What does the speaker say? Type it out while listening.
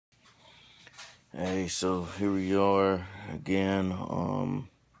Hey, so here we are again.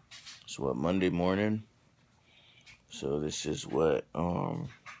 It's Monday morning. So this is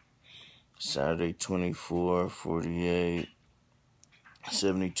Saturday 24, 48,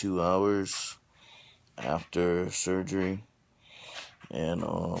 72 hours after surgery. And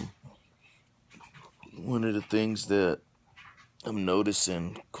one of the things that I'm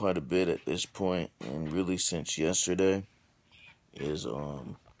noticing quite a bit at this point, and really since yesterday, is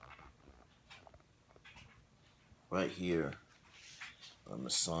right here on the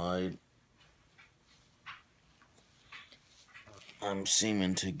side, I'm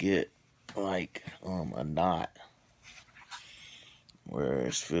seeming to get like a knot where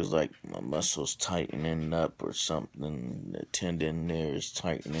it feels like my muscles tightening up or something. The tendon there is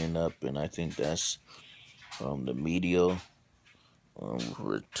tightening up, and I think that's the medial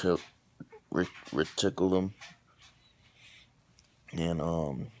reticulum. And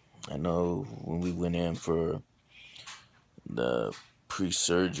I know when we went in for the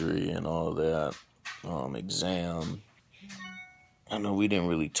pre-surgery and all that exam, I know we didn't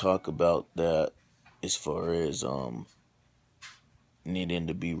really talk about that as far as needing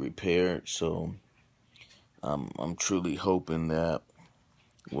to be repaired. So I'm truly hoping that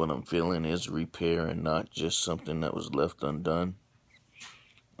what I'm feeling is repair and not just something that was left undone.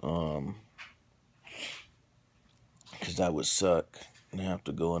 Because that would suck to have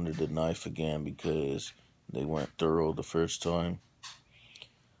to go under the knife again because they weren't thorough the first time.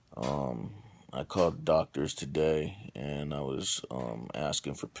 I called doctors today and I was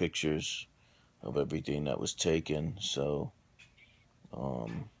asking for pictures of everything that was taken. So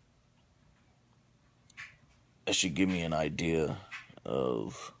that should give me an idea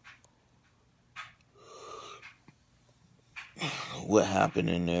of what happened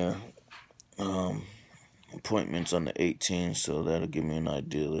in there. Appointments on the 18th, so that'll give me an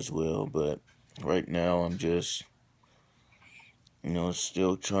idea as well. But right now, I'm just,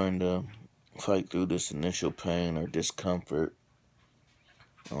 still trying to fight through this initial pain or discomfort.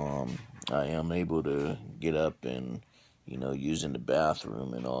 I am able to get up and, using the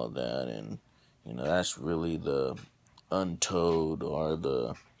bathroom and all that. And, that's really the untold or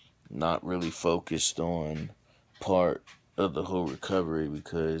the not really focused on part of the whole recovery,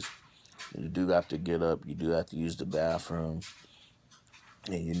 because you do have to get up, you do have to use the bathroom.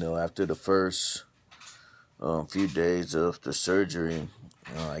 And, after the first few days of the surgery,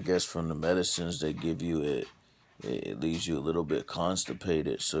 I guess from the medicines they give you, it leaves you a little bit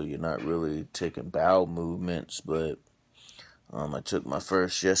constipated, so you're not really taking bowel movements. But I took my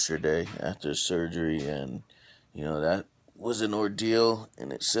first yesterday after surgery, and, that was an ordeal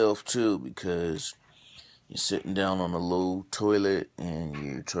in itself, too, because you're sitting down on a low toilet and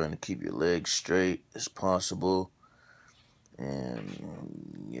you're trying to keep your legs straight as possible.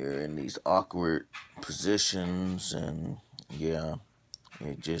 And you're in these awkward positions, and yeah,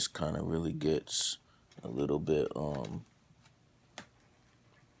 it just kind of really gets a little bit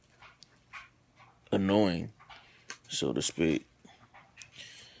annoying, so to speak.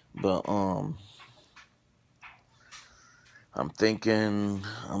 But I'm thinking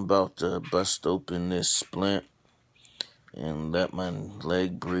I'm about to bust open this splint and let my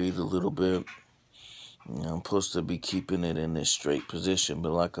leg breathe a little bit. I'm supposed to be keeping it in this straight position,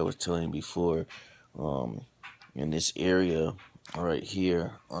 but like I was telling you before, in this area right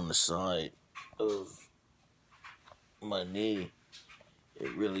here on the side of my knee,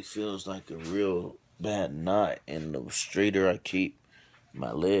 it really feels like a real bad knot. And the straighter I keep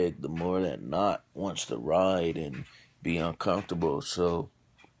my leg, the more that knot wants to ride and be uncomfortable. So,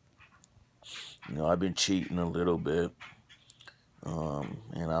 I've been cheating a little bit,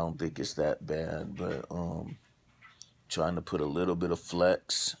 and I don't think it's that bad, but trying to put a little bit of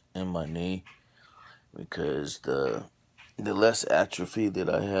flex in my knee, because the less atrophy that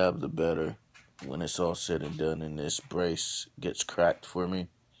I have, the better when it's all said and done and this brace gets cracked for me.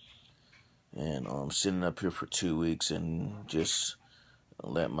 And sitting up here for 2 weeks and just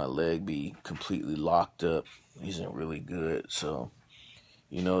let my leg be completely locked up isn't really good. So,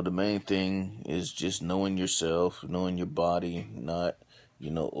 the main thing is just knowing yourself, knowing your body, not,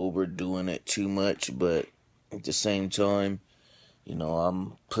 overdoing it too much. But at the same time,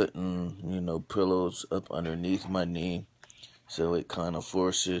 I'm putting, pillows up underneath my knee, so it kind of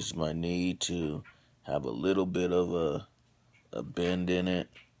forces my knee to have a little bit of a bend in it,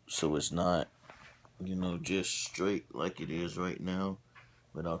 so it's not, just straight like it is right now.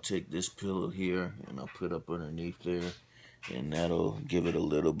 But I'll take this pillow here and I'll put up underneath there, and that'll give it a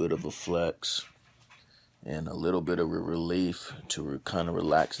little bit of a flex and a little bit of a relief to kind of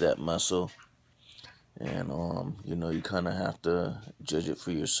relax that muscle. And you kind of have to judge it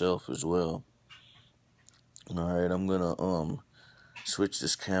for yourself as well. Alright, I'm gonna switch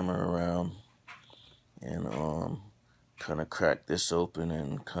this camera around and kind of crack this open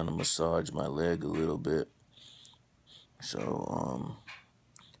and kind of massage my leg a little bit. So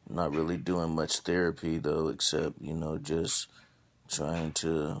I'm not really doing much therapy though, except just trying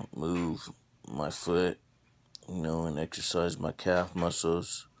to move my foot, and exercise my calf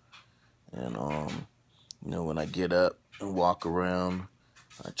muscles. And when I get up and walk around,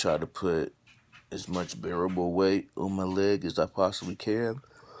 I try to put as much bearable weight on my leg as I possibly can.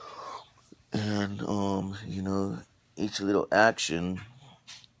 And each little action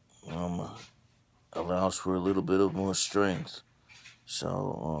allows for a little bit of more strength.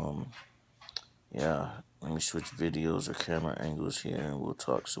 So yeah, let me switch videos or camera angles here and we'll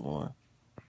talk some more.